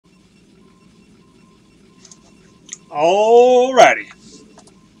Alrighty.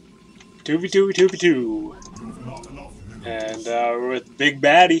 2v2v2v2. And we're with Big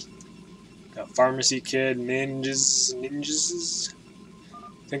Baddie. Got Pharmacy Kid, Ninjas.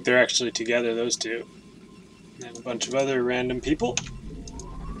 I think they're actually together, those two. And a bunch of other random people.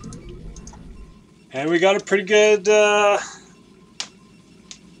 And we got a pretty good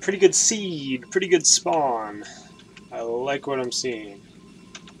seed, pretty good spawn. I like what I'm seeing.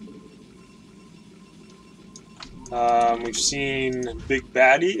 We've seen Big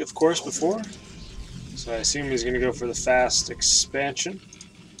Baddie, of course, before. So I assume he's going to go for the fast expansion.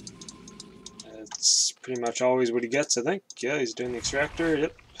 That's pretty much always what he gets, I think. Yeah, he's doing the extractor,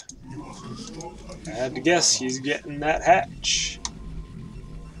 yep. I had to guess he's getting that hatch.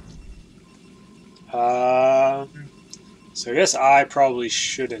 So I guess I probably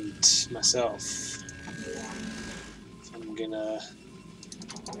shouldn't myself. I'm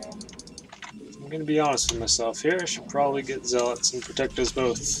gonna be honest with myself here. I should probably get zealots and protect us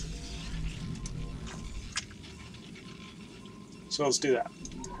both. So let's do that.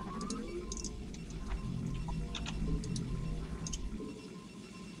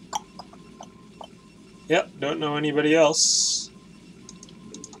 Yep, don't know anybody else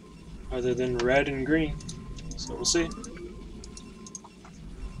other than red and green. So we'll see.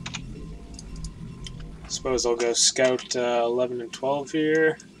 I suppose I'll go scout 11 and 12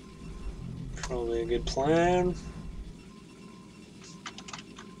 here. Probably a good plan.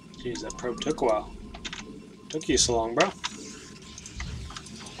 Jeez, that probe took a while. Took you so long, bro.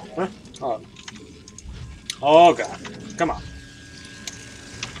 Huh? Oh. Oh god. Come on.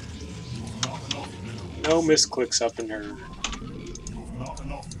 No misclicks up in her.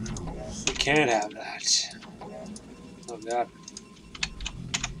 We can't have that. Oh god.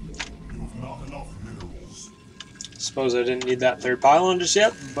 Suppose I didn't need that third pylon just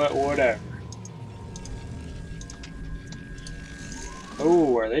yet, but whatever.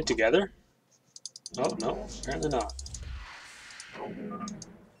 Oh, are they together? Oh, no, apparently not.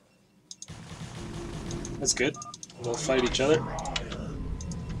 That's good. They'll fight each other.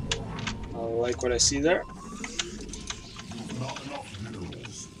 I like what I see there. We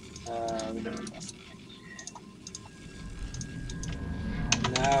don't have enough.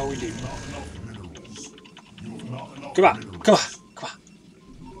 Now we do. Come on, come on, come on.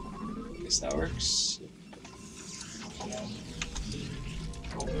 I guess that works.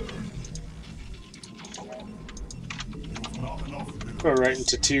 Go right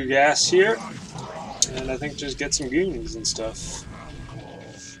into 2 gas here, and I think just get some goons and stuff.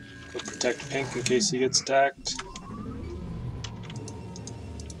 Go protect Pink in case he gets attacked.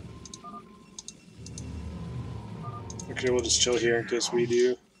 Okay, we'll just chill here in case we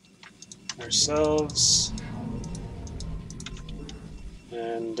do ourselves.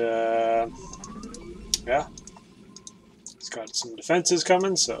 And yeah, he's got some defenses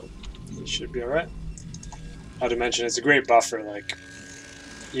coming, so he should be alright. Not to mention, it's a great buffer. Like,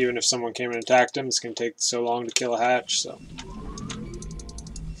 even if someone came and attacked him, it's going to take so long to kill a hatch, so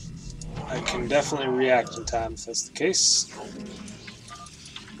I can definitely react in time if that's the case.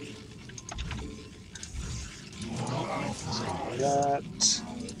 So that.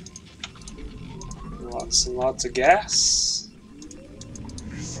 Lots and lots of gas.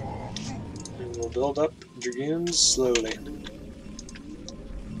 And we'll build up Dragoons slowly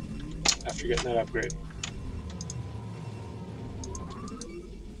after getting that upgrade.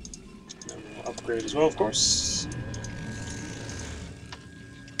 And we'll upgrade as well, of course.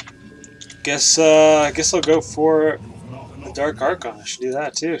 Guess I'll go for the Dark Archon. I should do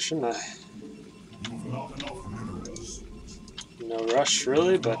that too, shouldn't I? No rush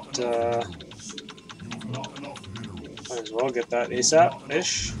really, but might as well get that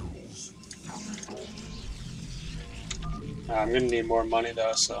ASAP-ish. I'm gonna need more money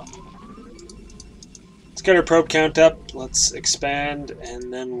though, so let's get our probe count up. Let's expand,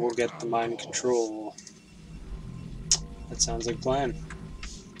 and then we'll get the mind control. That sounds like a plan.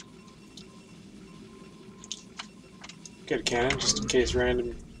 Get a cannon just in case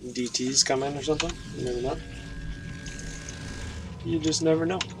random DTs come in or something. You never know. You just never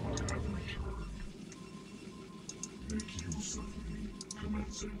know.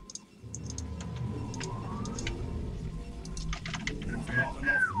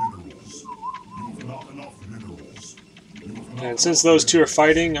 And since those two are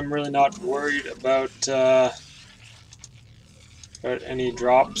fighting, I'm really not worried about any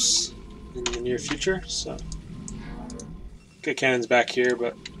drops in the near future. So, get cannons back here,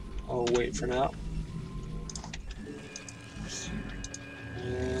 but I'll wait for now.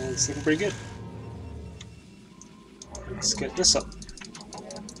 And it's looking pretty good. Let's get this up,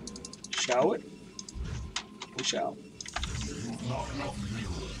 shall we? We shall.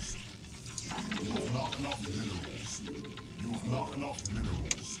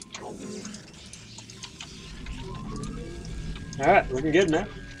 Alright, looking good now.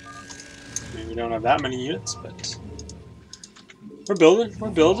 I mean, we don't have that many units, but we're building, we're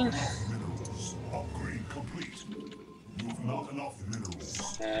building.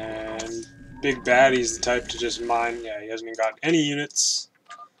 And Big Baddie's the type to just mine. Yeah, he hasn't even got any units.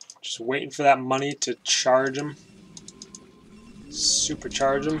 Just waiting for that money to charge him.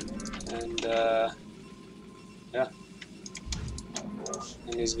 Supercharge him. And, yeah.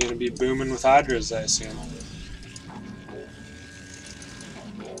 And he's going to be booming with Hydras, I assume.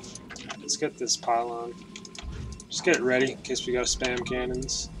 Let's get this pylon. Just get it ready in case we got spam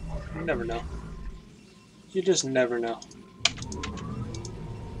cannons. You never know. You just never know.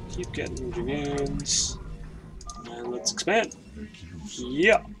 Keep getting dragoons. And let's expand.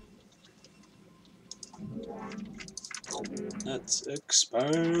 Yeah. Let's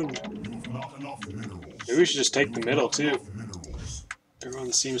expand. Maybe we should just take the middle too.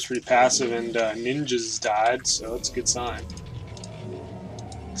 Everyone seems pretty passive, and ninjas died, so that's a good sign.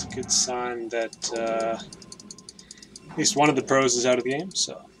 It's a good sign that at least one of the pros is out of the game,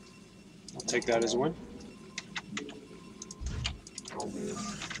 so I'll take that as a win.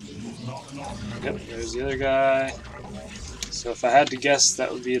 Yep, there's the other guy. So if I had to guess,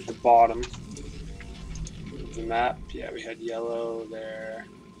 that would be at the bottom of the map. Yeah, we had yellow there.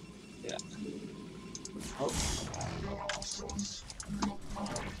 Yeah. Oh.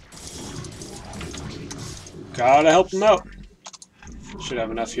 Gotta help him out. Should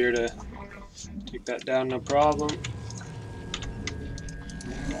have enough here to take that down, no problem.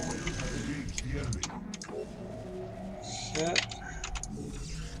 Yeah.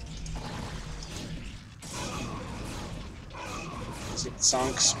 It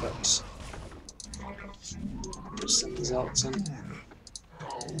sunks, but just send the zealots in.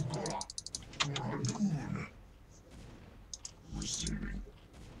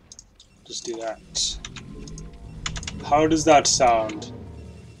 Just do that. How does that sound?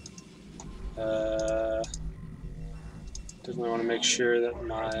 Definitely want to make sure that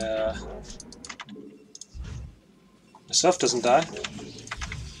my stuff doesn't die.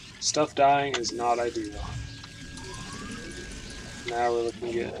 Stuff dying is not ideal. Now we're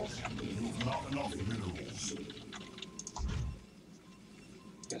looking good.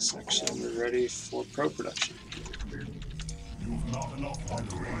 Guess actually we're ready for pro production.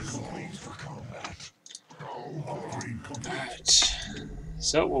 Alright.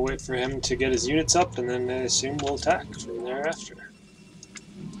 So we'll wait for him to get his units up, and then I assume we'll attack from thereafter.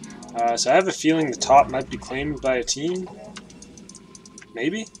 So I have a feeling the top might be claimed by a team.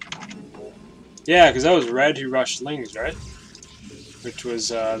 Maybe? Yeah, because that was Red who rushed Lings, right? Which was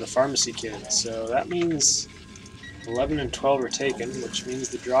the pharmacy kid. So that means 11 and 12 are taken, which means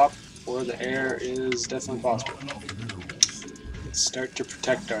the drop or the air is definitely possible. Let's start to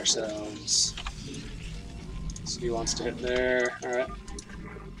protect ourselves. So he wants to hit there. Alright.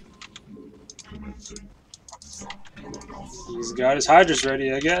 He's got his Hydras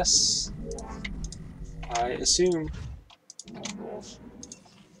ready, I guess. I assume.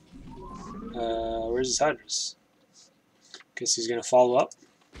 Where's his Hydras? Guess he's gonna follow up.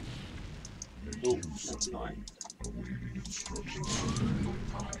 Oh, that's annoying.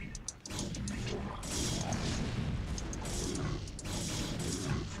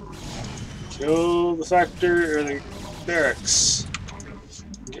 Kill the factor or the barracks.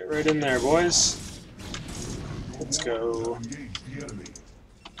 Get right in there, boys. Let's go.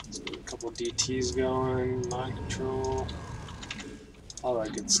 Let's get a couple DTs going, mind control, all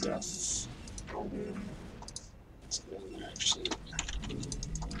that good stuff. Let's go in there actually.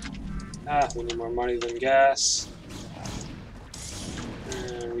 We need more money than gas.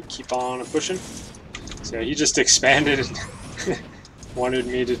 And we keep on pushing. So he just expanded and wanted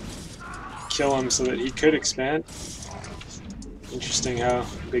me to kill him so that he could expand. Interesting how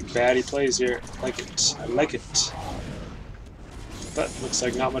Big Baddie plays here. I like it. I like it. But looks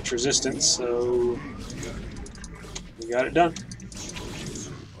like not much resistance, so we got it done.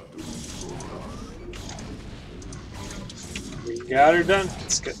 We got her done.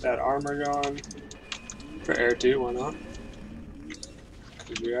 Let's get that armor going. For air too, why not?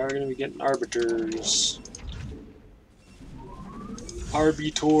 Because we are going to be getting arbiters.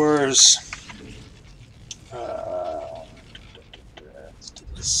 Arbitors. Let's do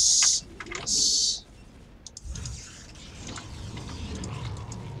this. This.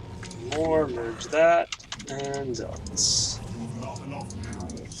 More, merge that, and zealots.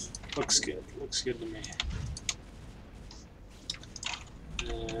 Looks good. Looks good to me.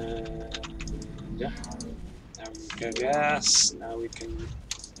 And yeah, Got gas. Now we can.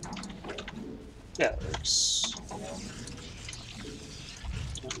 Yeah, it works.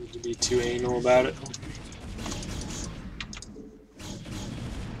 Don't need to be too anal about it.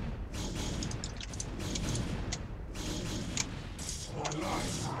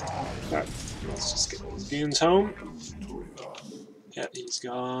 Alright, let's just get these goons home. Yeah, he's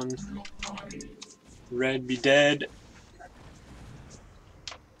gone. Red be dead.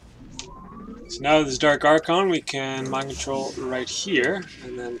 So now with this Dark Archon, we can mind control right here,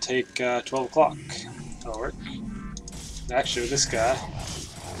 and then take 12 o'clock. That'll work. Actually, with this guy,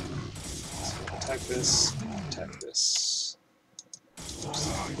 attack this, attack this.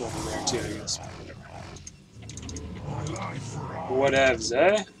 Go over there too, I guess. Whatevs,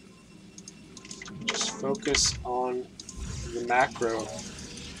 eh? Just focus on the macro.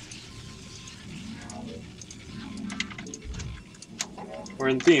 We're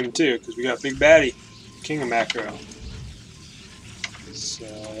in theme too, because we got Big Baddie, King of Macro. So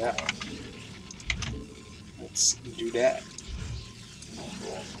yeah, let's do that.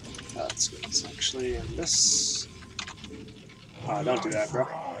 Let's actually end this. Oh, don't do that, bro.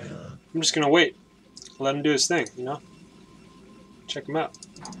 I'm just gonna wait. Let him do his thing, you know? Check him out.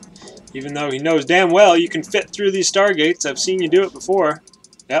 Even though he knows damn well you can fit through these stargates. I've seen you do it before.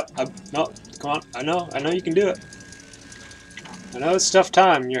 Yep, no, come on. I know you can do it. I know it's a tough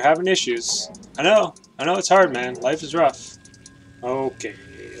time. You're having issues. I know it's hard, man. Life is rough. Okay,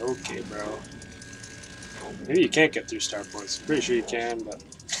 bro. Maybe you can't get through starports. Pretty sure you can, but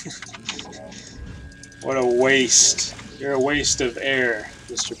what a waste. You're a waste of air,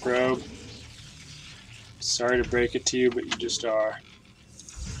 Mr. Probe. Sorry to break it to you, but you just are.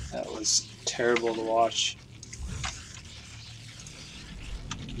 That was terrible to watch.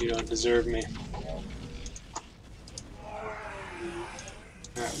 You don't deserve me.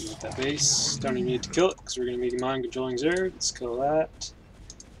 Alright, we got that base. Don't even need to kill it because we're going to be mind controlling Zerg. Let's kill that.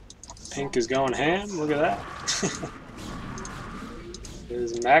 Pink is going ham. Look at that.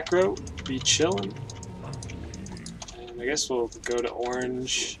 There's macro. Be chilling. And I guess we'll go to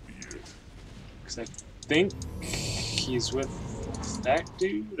orange. Because I think he's with that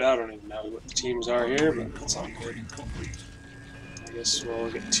dude. I don't even know what the teams are here, but that's all good. I guess we'll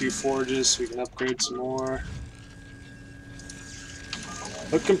get 2 forges so we can upgrade some more.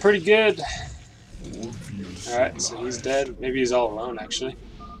 Looking pretty good. Alright, so he's dead. Maybe he's all alone, actually.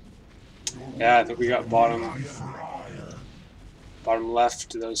 Yeah, I think we got bottom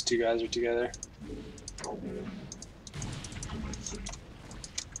left. Those two guys are together.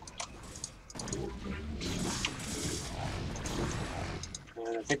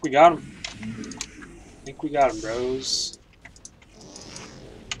 And I think we got him. Bros.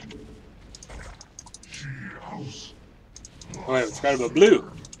 Oh wait, we forgot about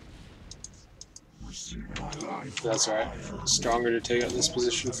blue. That's alright. Stronger to take out this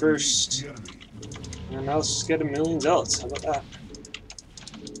position first. And now let's just get a million zealots. How about that?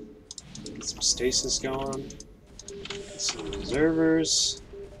 Get some stasis going. Get some observers.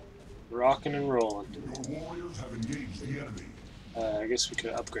 Rocking and rolling. I guess we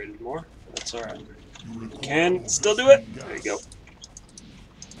could have upgraded more. That's alright. Can still do it. There you go.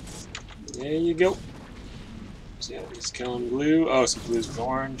 There you go. So yeah, he's killing blue. Oh, so blue's with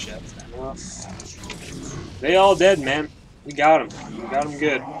orange. Yeah, fair enough. They all dead, man. We got him. We got him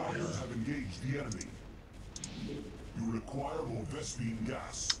good.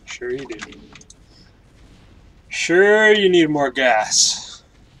 Sure you do. Sure you need more gas.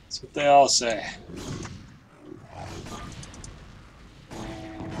 That's what they all say.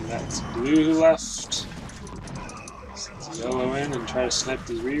 And that's blue who left. Let's yellow in and try to snipe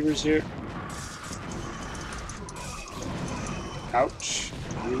these reavers here. Ouch.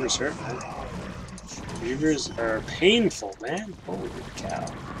 Reavers hurt, man. Reavers are painful, man. Holy cow.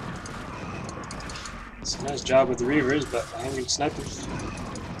 It's a nice job with the reavers, but I am going to snipe them.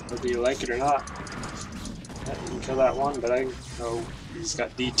 Whether you like it or not. Yeah, you can kill that one, but oh, he's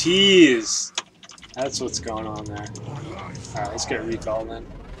got DTs. That's what's going on there. Alright, let's get a recall then.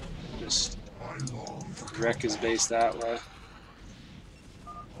 Just wreck his base that way.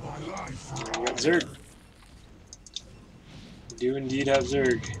 And we got Zerg. We do indeed have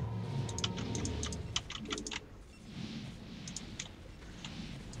Zerg.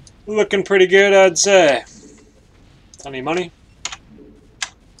 Looking pretty good, I'd say. Plenty of money.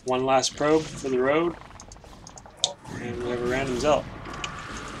 One last probe for the road. And we have a random zealot.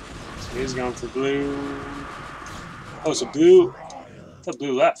 So he's going for blue. Oh, so blue. I thought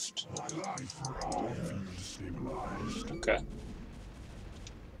blue left. Okay.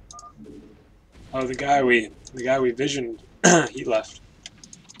 Oh, the guy we visioned, he left.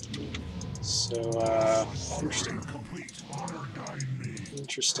 So,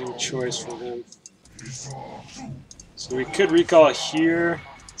 interesting choice from him. So we could recall here.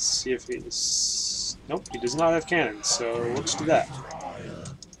 Let's see if he's... Nope, he does not have cannons, so let's do that.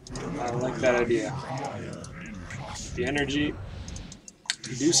 I like that idea. The energy,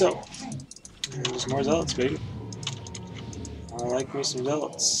 you do so. There's more zealots, baby. I like me some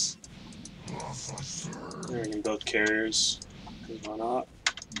zealots. There we can build carriers. Because why not?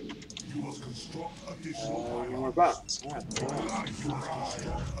 No more bombs. Alright.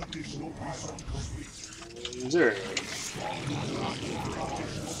 Zero.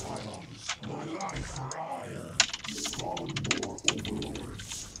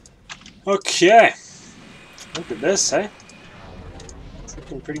 Okay. Look at this, hey? It's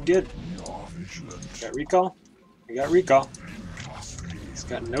looking pretty good. Got recall? We got recall. It's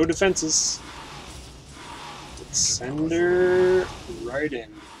got no defenses. Let's send her right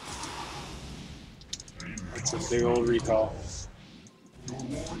in. That's a big old recall. I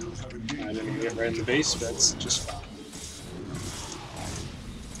didn't get right in the base, but that's just fine.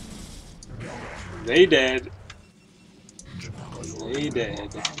 They dead. They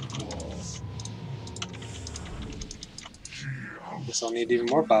dead. Guess I'll need even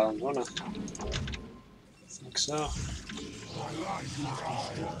more pylons, won't I? I think so.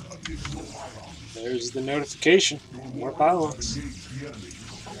 There's the notification. More pylons.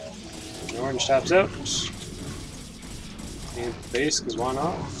 The orange taps out. And base, because why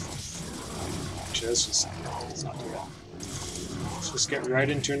not? Actually, let's not do that. Let's just get right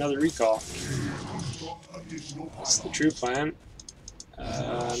into another recall. That's the true plan.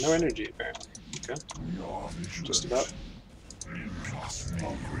 No energy, apparently. Okay. Just about.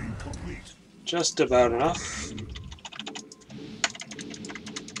 Just about enough.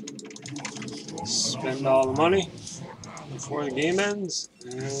 Spend all the money before the game ends,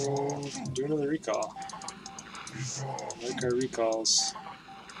 and do another recall. I like our recalls.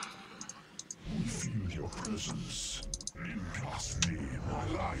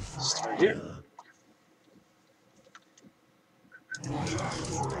 Start here.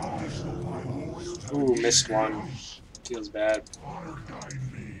 Ooh, missed one. Feels bad.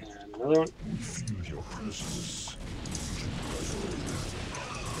 And another one.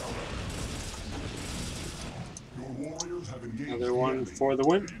 Another one for the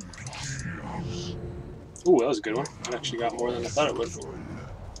win. Ooh, that was a good one. It actually got more than I thought it would.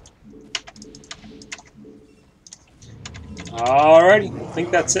 Alrighty, I think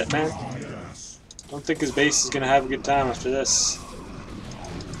that's it, man. Don't think his base is going to have a good time after this.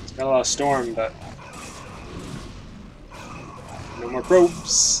 It's got a lot of storm, but... No more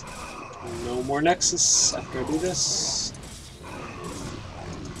probes. No more Nexus after I do this.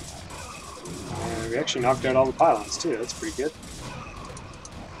 And we actually knocked out all the pylons, too. That's pretty good.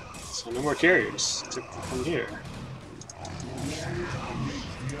 So no more carriers from here.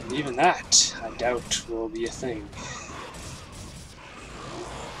 And even that, I doubt, will be a thing.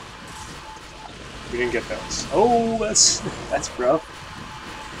 We didn't get those. Oh, that's rough.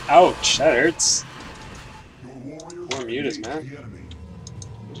 Ouch, that hurts. Poor mutas, man.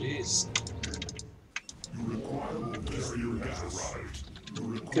 Jeez.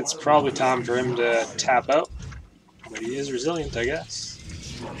 It's probably time for him to tap out, but he is resilient, I guess.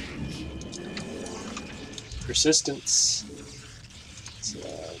 Persistence. Let's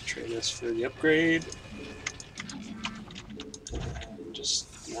trade this for the upgrade. And just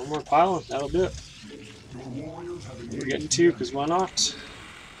one more pylon, that'll do it. We're getting two, because why not?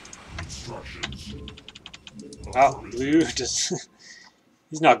 Oh, blue just...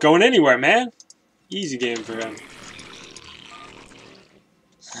 He's not going anywhere, man. Easy game for him.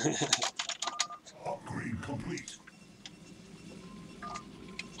 Upgrade complete.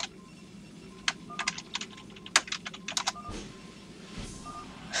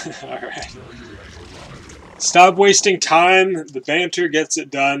 Alright. Stop wasting time. The banter gets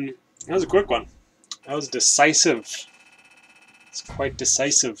it done. That was a quick one. That was decisive. It's quite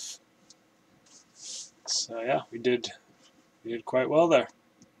decisive. So yeah, we did quite well there.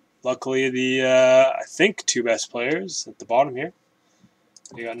 Luckily, the I think two best players at the bottom here,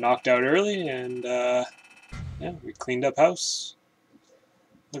 they got knocked out early, and yeah, we cleaned up house.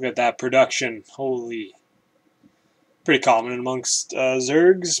 Look at that production! Holy, pretty common amongst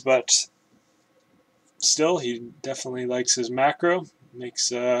Zergs, but still, he definitely likes his macro.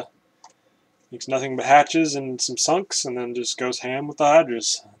 Makes nothing but hatches and some sunks, and then just goes ham with the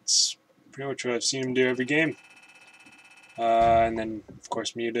hydras. That's pretty much what I've seen him do every game. And then, of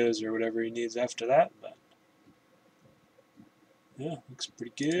course, mutas or whatever he needs after that. But yeah, looks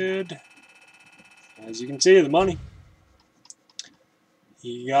pretty good. As you can see, the money.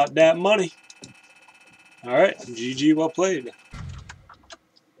 He got that money. Alright, GG, well played.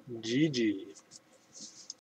 GG.